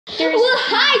Well,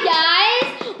 hi guys!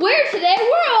 Today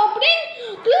we're opening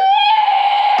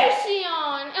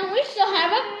Glaceon, and we still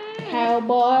have a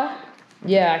cowboy.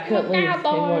 Yeah, I couldn't leave in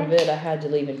one vid. I had to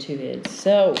leave in 2 vids.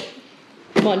 So,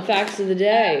 fun facts of the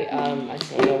day. I don't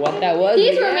know what that was.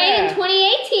 These were made in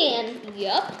 2018.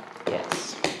 Yup.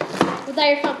 Yes. Was that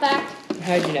your fun fact?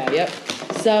 How'd you know? Yep.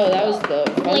 So that was the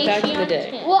fun fact of the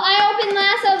day. Well, I opened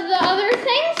last of the other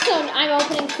things, so I'm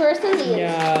opening first in these.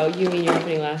 No, you mean you're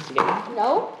opening last again?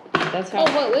 No. That's how.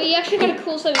 Oh, wait, we actually got a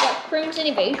cool stuff. We got Crimson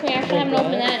Invasion. We actually haven't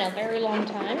opened that in a very long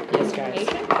time. Yes, guys.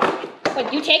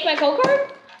 Wait, you take my code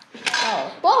card?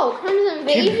 Oh. Whoa, Crimson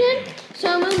Invasion,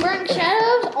 Sun Moon, Burnt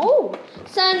Shadows. Oh,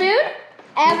 Sun Moon,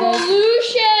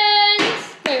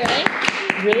 Evolutions. Wait, really?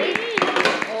 Really?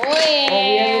 Oh, yeah. Oh,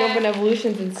 we haven't opened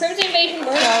Evolutions in Crimson Invasion,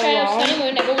 Burnt Shadows, Sun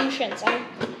Moon, Evolutions.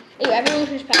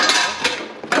 Evolutions pack.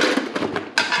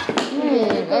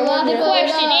 The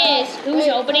question is, who's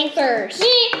opening first?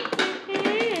 Me.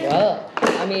 Well,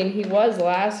 I mean, he was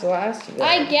last.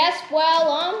 I guess,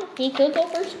 well, he could go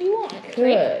first if you want. Could.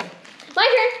 Right? My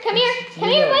turn. Come here. Come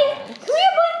here, buddy. Come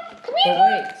here, bud. Come here,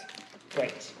 bud.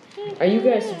 Wait. Are you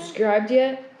guys subscribed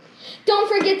yet? Don't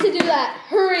forget to do that.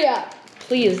 Hurry up.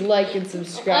 Please like and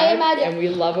subscribe, and we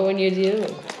love it when you do.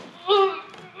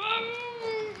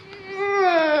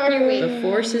 The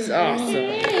force is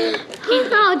awesome.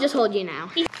 I'll just hold you now.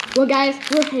 Well, guys,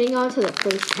 we're heading on to the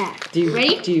first pack.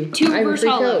 Ready? 2 reverse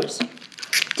hollows.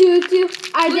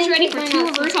 Who's ready for 2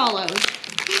 reverse hollows?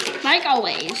 Like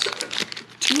always.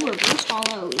 2 reverse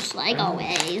hollows. Like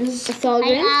always. It's all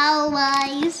good. Like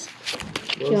always.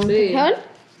 We'll see. Code?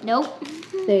 Nope.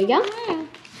 There you go.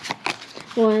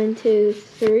 1, 2,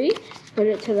 3. Put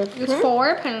it to the front. It's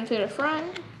 4. Put it to the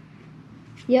front.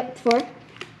 Yep, 4.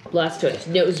 Blastoise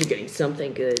knows you're getting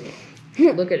something good.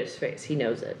 Look at his face. He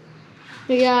knows it.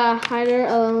 We got Hyder,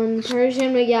 Alone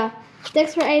Persian. We got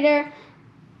Dexter,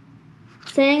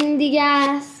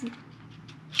 Sandygast,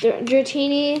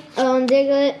 Dratini, Alone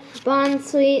Diglett, Bond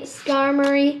Sweet,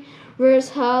 Skarmory, Reverse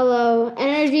Hollow,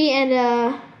 Energy, and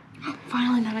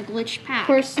Finally got a glitch pack.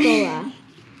 Corsola.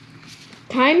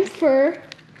 Time for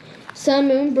Sun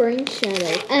Moon Burning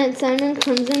Shadow and Sun Moon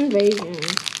Crimson Invasion.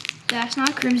 That's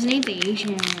not Crimson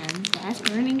Invasion. That's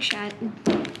Burning Shadow.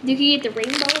 You can get the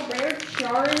Rainbow Rare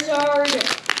Charizard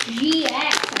GX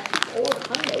at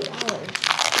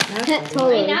 $400.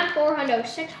 Totally. Not $400,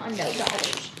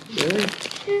 $600. Really?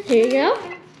 Here you go.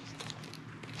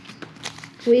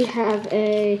 We have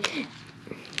a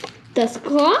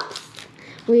Dusclops.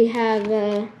 We have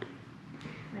a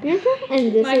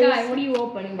and this My guy, what are you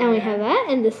opening? and we have that,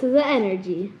 and this is the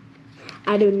Energy.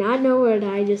 I do not know what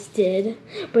I just did,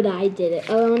 but I did it.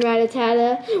 Alone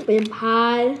Rattata,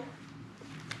 Wimpod,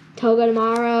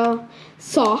 Togedemaru,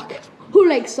 Sock. Who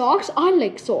likes socks? I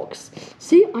like socks.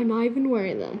 See, I'm not even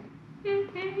wearing them.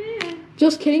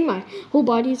 Just kidding, my whole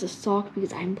body is a sock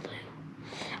because I'm blue.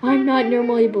 I'm not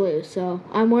normally blue, so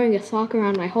I'm wearing a sock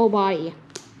around my whole body.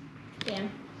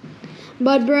 Damn.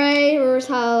 Budbray, Reverse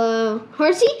Hollow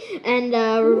Horsey, and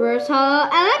Reverse Hollow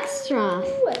Electron.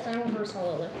 Ooh, it's not a reverse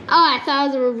hollow. Oh, I thought it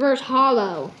was a Reverse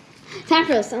Hollow. Time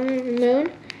for the Sun Moon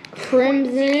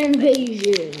Crimson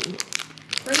Invasion.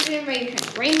 Crimson Invasion.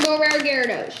 Rainbow Rare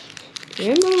Gyarados.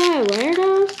 Remember my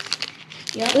weirdos?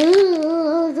 Yep.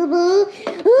 Ooh, the blue.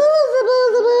 Ooh, the blue,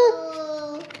 the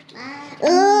blue.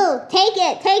 Ooh, take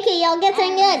it, y'all get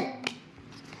something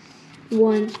good.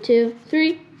 1, 2,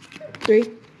 3. 3.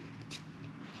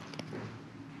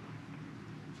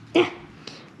 Yeah.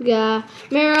 We got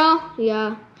Meryl, we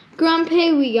got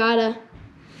Grumpy, we got a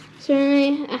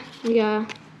we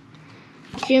got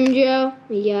Jimjo,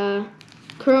 we got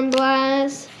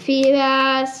Crumblast,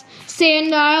 Feebas,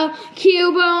 Sandile,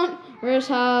 Cubone, where's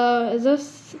how is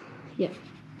this? Yeah.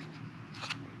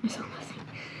 I saw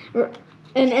nothing.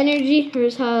 An Energy,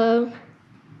 where's how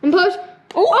and Push.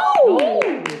 Oh!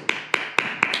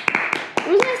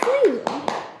 Where's my sleeve?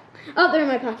 Oh, they're in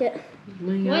my pocket.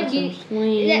 What do you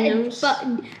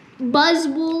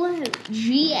Buzzwool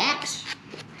GX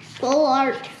Full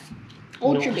Art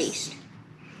Ultra Beast.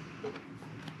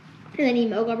 And then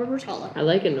Emolga Reverse Hollow. I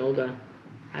like Enolga.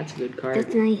 That's a good card.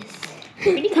 That's nice.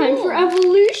 Pretty cool. Time for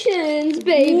evolutions,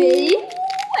 baby. Ooh,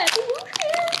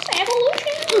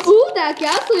 evolutions. Ooh, that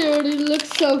Ghastly already looks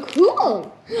so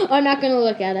cool. I'm not gonna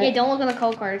look at it. Hey, don't look on the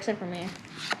code card except for me.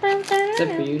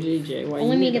 Except for you, JJ. Why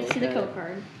Only you me don't gets to see the look code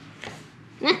card.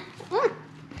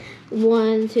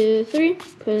 1, 2, 3.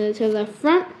 Put it to the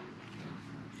front.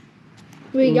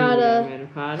 We got a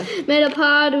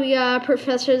Metapod. We got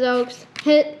Professor Oak's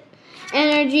Hit,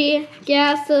 Energy,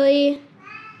 Ghastly.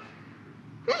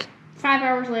 5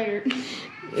 hours later.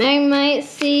 Magmite,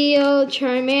 Seal,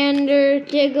 Charmander,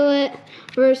 Diglett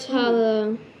versus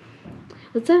Hollow.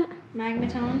 What's that?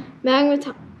 Magneton.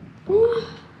 Magneton.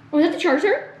 Oh, is that the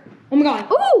Charizard? Oh my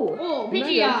god. Ooh! Oh,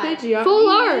 Pidgeot. Pidgeot. Full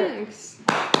art. EX.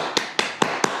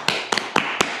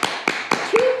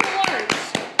 2 full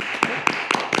arts.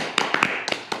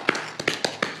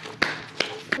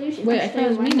 Wait, I thought it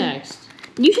was me next.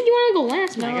 You said you want to go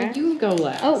last, No, Mega. you go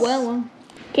last. Oh, well.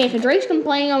 Okay, so Drake's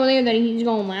complaining over there that he's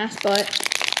going last, but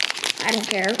I don't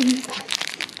care.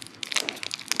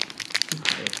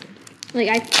 Like,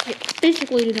 I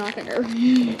physically do not care.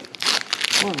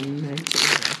 Oh,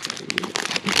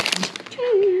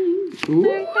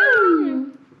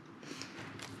 Ooh.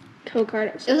 Code card.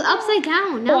 It was upside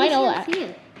down. Now Oh, I we know can't that. see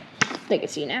it. They can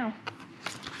see now.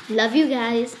 Love you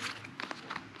guys.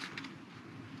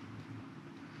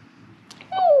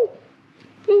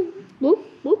 Woo, woo,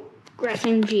 woo.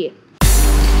 Glaceon G.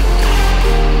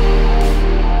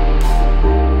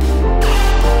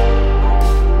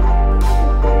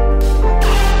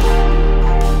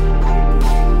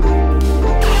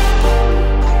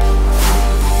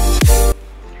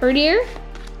 Herdier,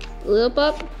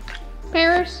 Lillipup,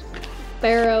 Paris,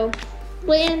 Barrow,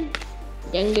 Blinn,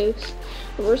 Dengoose.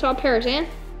 Reverse all Paris, and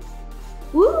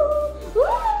Woo! Woo!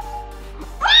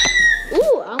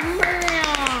 ooh,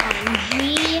 Umbreon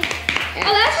G.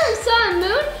 Oh, that's from Sun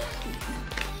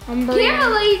and Moon? Camera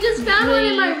lady just found one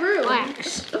in my room.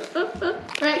 Wax.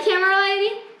 Right, camera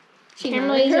lady?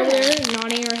 Camera lady's over there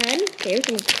nodding her head. Okay, here's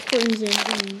some crimson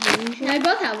invasion. I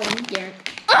both have one, Garrett.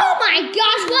 Oh my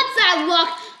gosh, what's that look?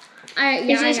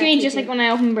 Is this gonna be just like when I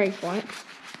open Breakpoint?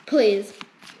 Please.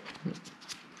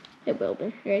 It will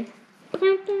be. Ready?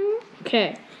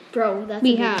 Okay. Bro, that's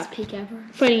We the biggest have- peak ever.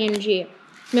 Fighting Energy.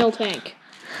 Miltank.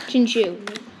 Chinchu.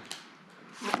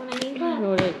 That's what I need.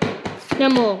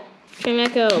 Numel.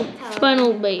 Chimecho.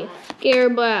 Bunnelby.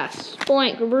 Garablast.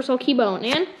 Blank. Reversal Keybone.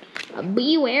 And a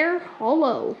Beware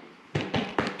Hollow.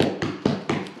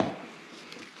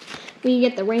 We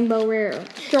get the Rainbow Rare.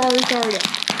 Charizard.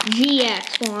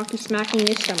 GX. Wonky smacking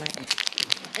his stomach.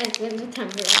 It's in the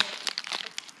temper.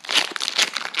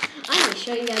 I'm gonna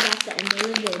show you guys at the end of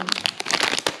the video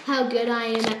how good I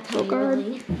am at tummy Card.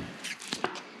 rolling.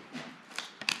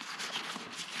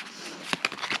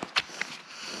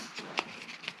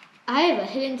 I have a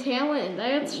hidden talent, and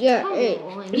that's tummy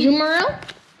rolling. Zoomerl.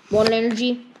 Water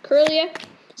Energy. Curlia.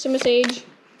 Simisage.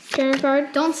 Turn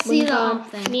card. Don't see the Wincod,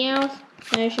 thing. Meowth.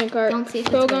 National card. Don't see if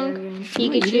it's Croagunk. better than- you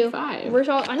Pikachu. did 5. Reverse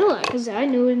all. I know that because I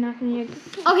knew it was not going to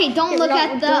get. Okay, don't Okay, look we got-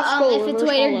 at the don't scroll, if it's reverse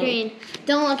white or hollow. green.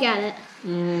 Don't look at it.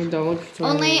 Don't look at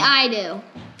Only I do.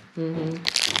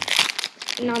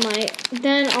 Not my.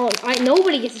 Then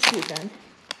nobody gets to see it then.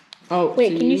 Oh,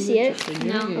 Wait, can you see it? interesting.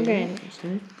 No. Yeah, Okay.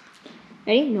 interesting.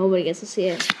 Ready? Nobody gets to see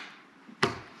it.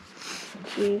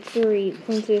 2, 3,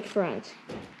 point to the front.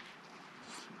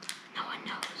 No one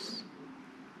knows.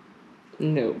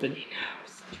 Nobody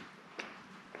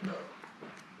knows.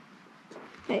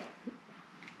 Hey.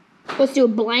 Let's do a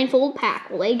blindfold pack.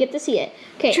 Will they get to see it?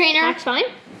 Okay. Trainer. Pack's fine.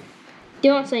 Do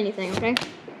not say anything, okay?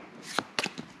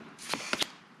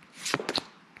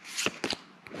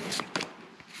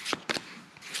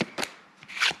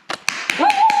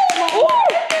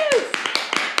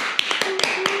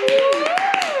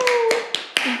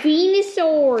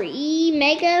 Venusaur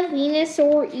Mega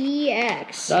Venusaur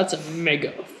EX. That's a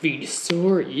Mega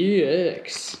Venusaur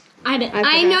EX. I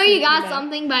forgot know to you do got that.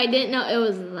 something, but I didn't know it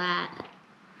was that.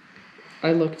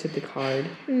 I looked at the card.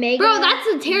 Mega Bro, that's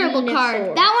a terrible Venusaur.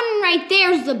 card. That one right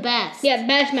there is the best. Yeah,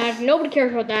 best magic. Nobody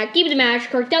cares about that. Keep it the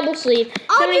magic card. Double sleeve.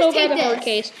 I'll Somebody just go grab take the hard this.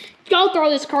 case. Go throw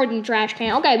this card in the trash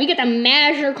can. Okay, we get the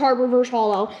Magic card reverse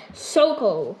hollow. So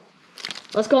cool.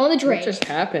 Let's go on the What Drake. just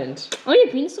happened? Oh,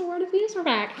 yeah, Venusaur out of Venusaur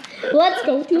back. Let's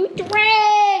go to Drake.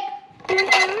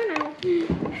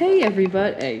 Hey,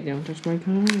 everybody. Hey, don't touch my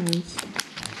cards.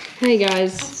 Hey,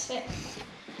 guys.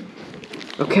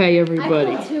 Okay, I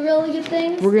everybody. pulled 2 really good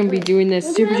things. We're going to be doing this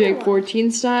Where's Super the J other one?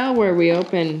 14 style where we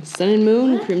open Sun and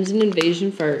Moon, What? Crimson Invasion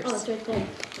Oh, it's first. right there.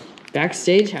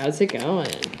 Backstage, how's it going?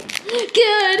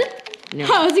 Good. No,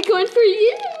 How's it going for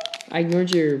you? I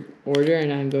ignored your order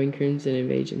and I'm going Crimson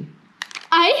Invasion.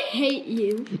 I hate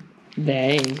you.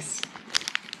 Thanks.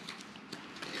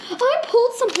 I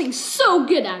pulled something so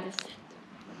good out of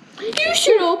it. You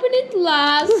should open it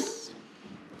last.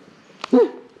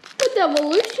 The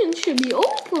evolution should be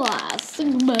open last,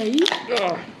 babe.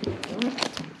 Ugh.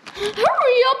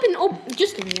 Hurry up and open.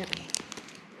 Just a minute.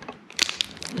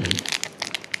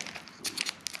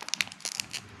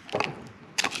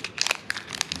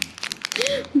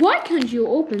 Why can't you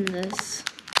open this?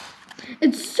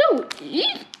 It's so easy.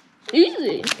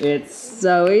 Easy. It's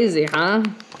so easy, huh?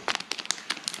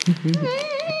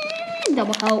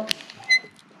 Double help.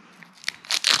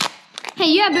 Hey,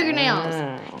 you have bigger nails.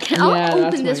 Wow. I'll Yeah,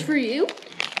 that's open this mine. for you.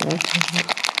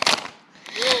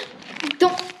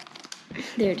 Don't.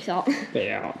 There it is all.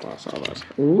 Yeah, that's all this.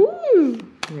 Ooh.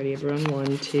 Ready, everyone?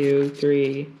 1, 2,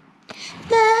 3.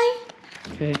 Bye.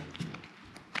 Okay.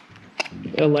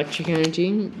 Electric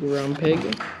Energy,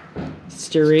 Grumpig,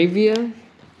 Staravia,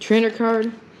 Trainer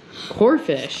Card,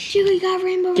 Corphish, Julie got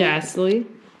rainbow. Ghastly,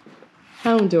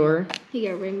 Houndour, You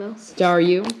got rainbow.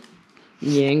 Staryu,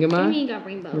 You Yangama, got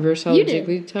rainbow. Reverse You did.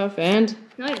 Jigglypuff, and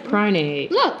No, I didn't.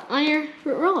 Prinate. Look on your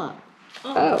fruit roll up.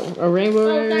 Oh, a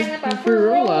rainbow fruit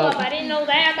roll up. I didn't know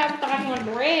that. I thought it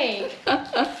was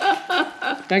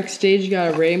break. Backstage, you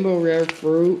got a rainbow rare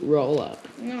fruit roll up.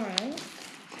 Alright.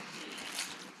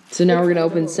 So now we're gonna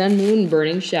open Sun, Moon,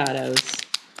 Burning Shadows.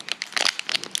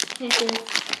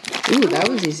 Ooh, that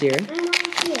was easier.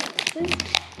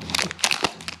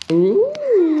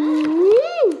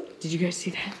 Ooh. Did you guys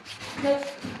see that? Nope.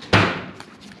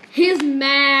 He's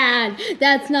mad.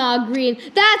 That's not green.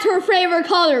 That's her favorite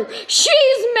color.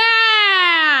 She's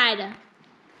mad.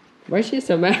 Why is she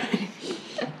so mad?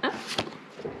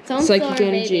 Sounds Psychic like a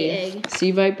baby Energy, egg.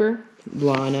 Sea Viper,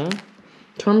 Lana,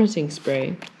 Tormenting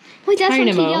Spray, Wait, that's from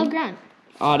Dynamo. TL Grunt.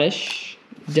 Oddish,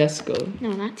 Desco,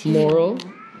 No, not TL. Moral,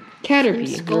 Caterpie,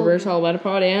 Skull. Reverse Hall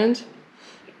Metapod, and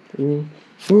Ooh,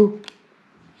 Ew,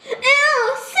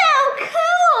 so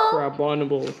cool.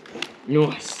 Crabominable.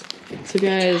 Nice. So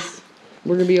guys,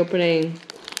 we're gonna be opening.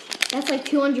 That's like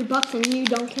 $200 and you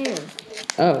don't care.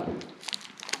 Oh,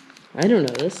 I don't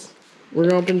know this. We're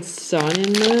gonna open Sun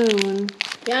and Moon.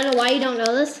 You wanna know why you don't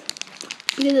know this?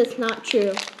 Because it's not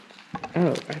true.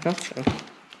 Oh, I thought so.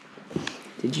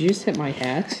 Did you just hit my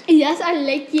hat? Yes, I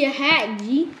like your hat,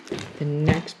 G. The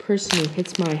next person who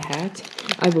hits my hat,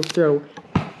 I will throw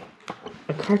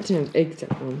a carton of eggs at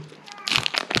them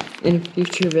in a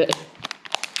future bit.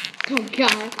 Oh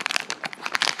God.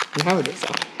 And how would it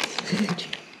sound?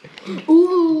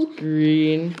 Ooh.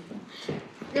 Green.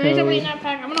 There's a in that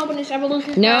pack. I'm gonna open this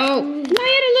evolution. No.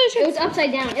 It was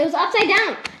upside down. It was upside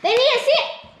down. They need to see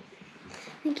it.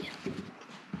 Thank you.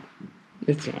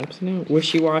 It's not upside down.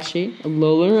 Wishy-washy.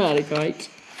 Alolan Raticate.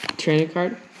 Trainer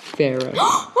card. Pharaoh.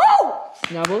 Oh!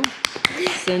 Snubble.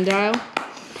 Sindile.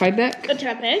 Pipek. A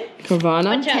Tepig.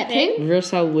 Kavana. A Tepig.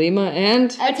 Versal Lima.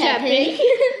 And A Tepig.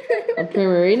 a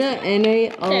Primarina and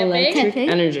a electric Tepig.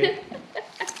 energy.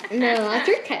 No,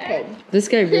 electric Tepig. This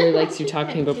guy really likes you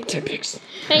talking about Tipics.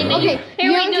 Hey, no, Okay, hey,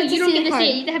 you wait, don't no, get to you don't see get the to see card. it.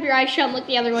 You have to have your eyes shut and look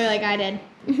the other way like I did.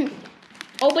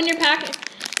 Open your pack.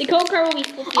 The code card will be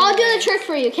flipped. I'll do the trick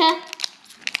for you, okay?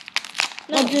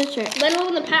 No. I'll do the trick. Let him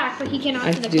open the pack, but he cannot I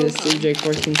have see to the do code this card. CJ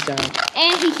 14 style.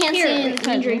 And he can't Here, see it in the wait,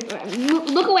 card. drink.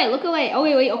 Look away, look away. Oh,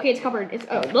 wait, okay, it's covered. It's,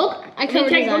 look. I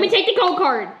covered his Let me eyes. take the code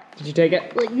card. Did you take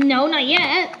it? Like, no, not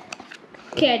yet.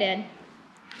 Okay, I did.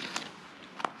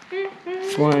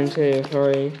 1, 2,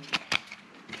 3.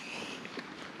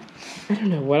 I don't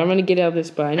know what I'm gonna get out of this,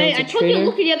 but I know I it's a told you to trainer.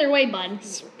 look the other way, bud.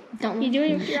 Don't. You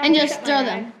doing? And just throw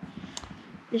them.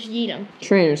 Just yeet them.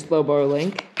 Trainer Slowbo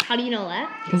Link. How do you know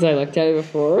that? Because I looked at it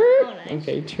before. nice.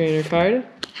 Okay, trainer card.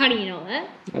 How do you know that?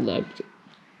 I loved it.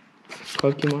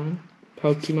 Pokemon.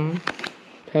 Pokemon.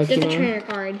 That's a Pokemon. trainer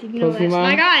card. Did you know that? Pokemon.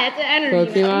 My guy, that's the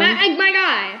energy. Pokemon. My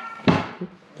guy.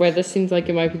 Wait, this seems like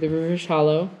it might be the Reverse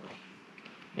Hollow.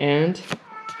 And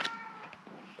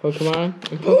Pokemon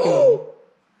and Pokemon.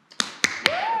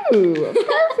 Ooh,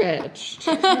 perfect.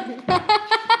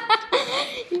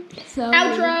 So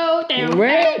Outro. Down.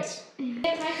 Wait.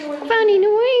 Funny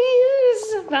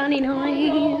noise. Funny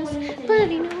noise.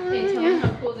 Funny Okay, tell me noise. how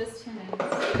cool this tin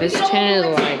is. This tin is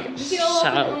like You can all so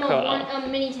open them cool. on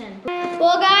one mini tin.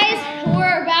 Well, guys,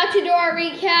 we're about to do our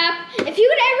recap. If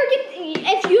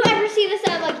you ever see this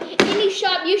at like any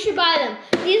shop, you should buy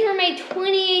them. These were made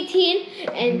 2018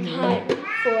 and time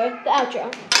for the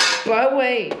outro. But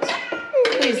wait.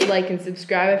 Please like and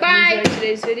subscribe if Bye. you enjoyed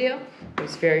today's video. It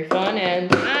was very fun and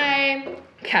Bye.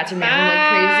 cats are meowing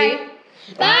like crazy.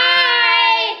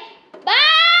 Bye. Bye.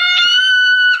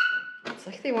 It's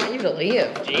like they want you to leave.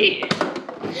 Gee.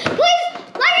 Please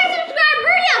like and subscribe.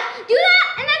 Hurry up. Do that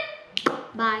and then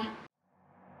bye.